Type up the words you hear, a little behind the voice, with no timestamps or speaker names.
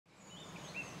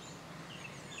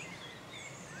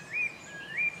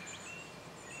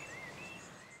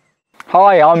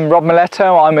Hi, I'm Rob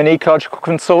Miletto, I'm an ecological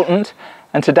consultant,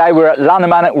 and today we're at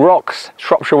Llanymyneth Rocks,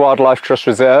 Shropshire Wildlife Trust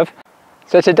Reserve.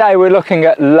 So today we're looking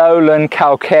at Lowland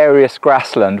Calcareous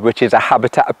Grassland, which is a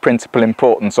habitat of principal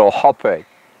importance, or HOPI.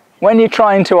 When you're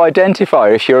trying to identify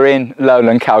if you're in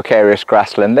Lowland Calcareous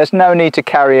Grassland, there's no need to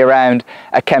carry around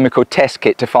a chemical test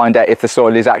kit to find out if the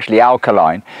soil is actually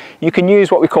alkaline. You can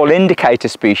use what we call indicator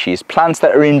species, plants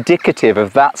that are indicative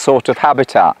of that sort of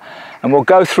habitat. And we'll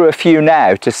go through a few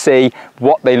now to see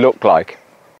what they look like.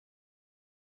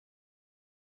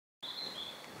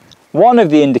 One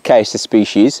of the indicator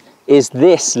species is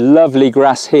this lovely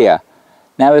grass here.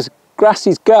 Now, as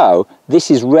grasses go,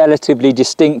 this is relatively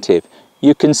distinctive.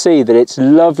 You can see that it's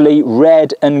lovely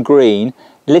red and green,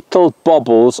 little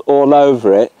bobbles all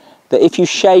over it, that if you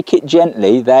shake it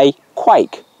gently, they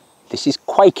quake. This is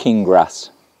quaking grass.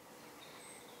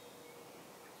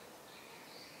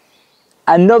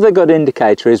 Another good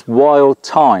indicator is wild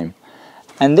thyme.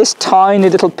 And this tiny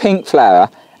little pink flower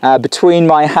between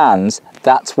my hands,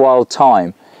 that's wild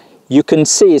thyme. You can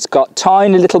see it's got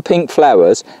tiny little pink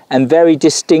flowers and very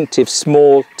distinctive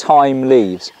small thyme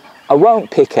leaves. I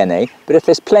won't pick any, but if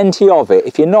there's plenty of it,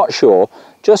 if you're not sure,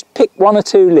 just pick one or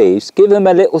two leaves, give them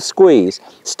a little squeeze,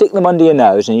 stick them under your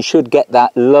nose, and you should get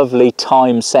that lovely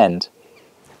thyme scent.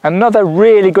 Another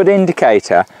really good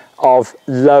indicator of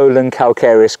Lowland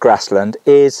Calcareous Grassland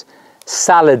is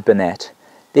salad Banette.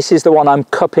 This is the one I'm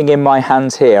cupping in my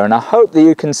hands here, and I hope that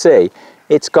you can see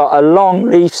it's got a long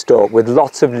leaf stalk with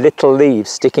lots of little leaves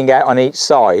sticking out on each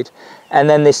side, and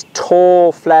then this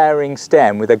tall flowering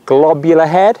stem with a globular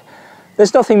head.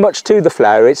 There's nothing much to the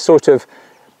flower, it's sort of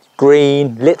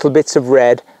green, little bits of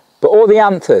red, but all the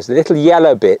anthers, the little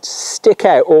yellow bits, stick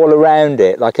out all around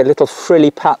it like a little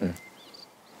frilly pattern.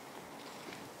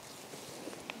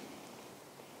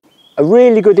 A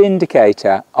really good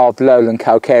indicator of Lowland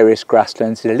Calcareous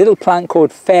Grasslands is a little plant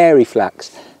called fairy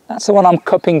flax. That's the one I'm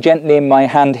cupping gently in my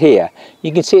hand here.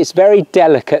 You can see it's very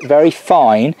delicate, very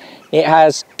fine. It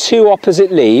has two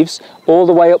opposite leaves all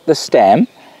the way up the stem,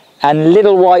 and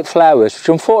little white flowers, which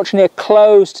unfortunately are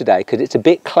closed today because it's a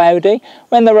bit cloudy.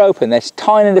 When they're open, there's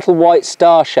tiny little white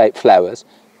star-shaped flowers.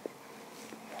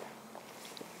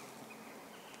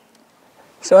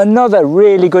 So another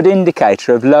really good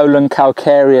indicator of Lowland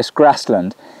Calcareous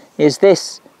Grassland is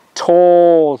this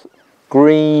tall,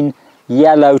 green,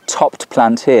 yellow-topped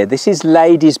plant here. This is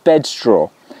lady's bedstraw.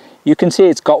 You can see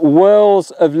it's got whorls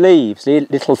of leaves,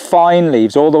 little fine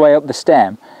leaves all the way up the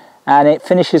stem, and it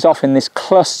finishes off in this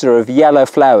cluster of yellow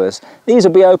flowers. These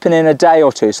will be open in a day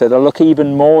or two, so they'll look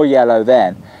even more yellow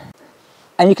then.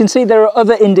 And you can see there are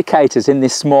other indicators in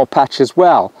this small patch as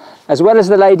well as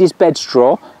the lady's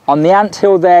bedstraw. On the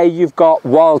anthill there you've got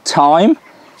wild thyme.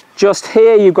 Just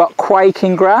here you've got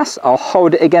quaking grass. I'll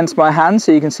hold it against my hand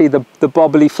so you can see the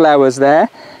bobbly flowers there.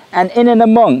 And in and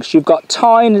amongst you've got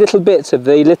tiny little bits of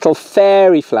the little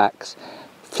fairy flax.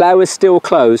 Flowers still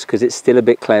closed because it's still a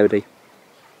bit cloudy.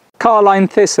 Carline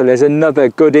Thistle is another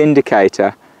good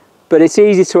indicator, but it's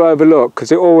easy to overlook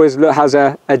because it always has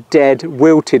a dead,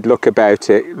 wilted look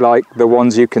about it, like the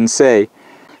ones you can see.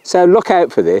 So look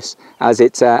out for this, as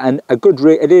it's a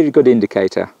really good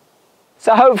indicator.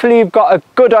 So hopefully you've got a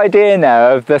good idea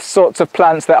now of the sorts of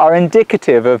plants that are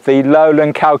indicative of the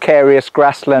Lowland Calcareous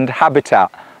Grassland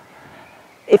habitat.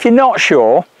 If you're not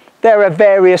sure, there are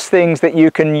various things that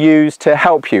you can use to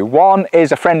help you. One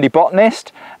is a friendly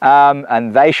botanist,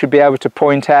 and they should be able to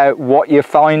point out what you're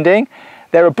finding.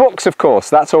 There are books, of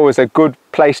course, that's always a good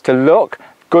place to look.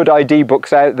 Good ID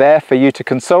books out there for you to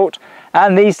consult.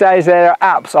 And these days there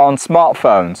are apps on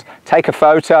smartphones. Take a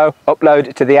photo, upload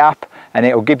it to the app, and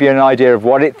it will give you an idea of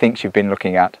what it thinks you've been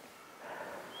looking at.